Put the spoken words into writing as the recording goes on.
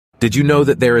Did you know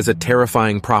that there is a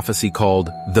terrifying prophecy called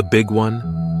the Big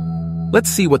One? Let's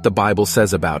see what the Bible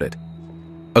says about it.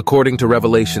 According to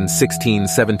Revelation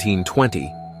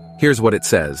 16:17-20, here's what it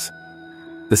says.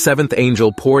 The seventh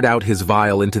angel poured out his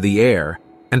vial into the air,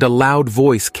 and a loud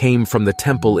voice came from the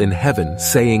temple in heaven,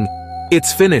 saying,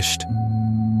 "It's finished!"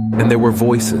 And there were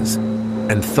voices,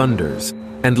 and thunders,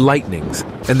 and lightnings,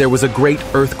 and there was a great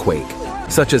earthquake,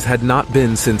 such as had not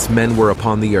been since men were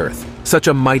upon the earth, such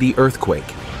a mighty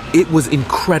earthquake. It was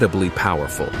incredibly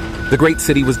powerful. The great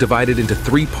city was divided into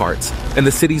 3 parts, and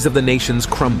the cities of the nations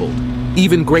crumbled.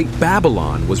 Even great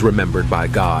Babylon was remembered by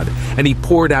God, and he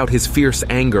poured out his fierce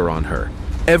anger on her.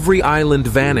 Every island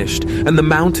vanished, and the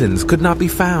mountains could not be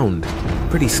found.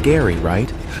 Pretty scary, right?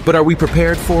 But are we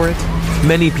prepared for it?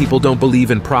 Many people don't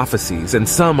believe in prophecies, and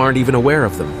some aren't even aware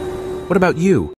of them. What about you?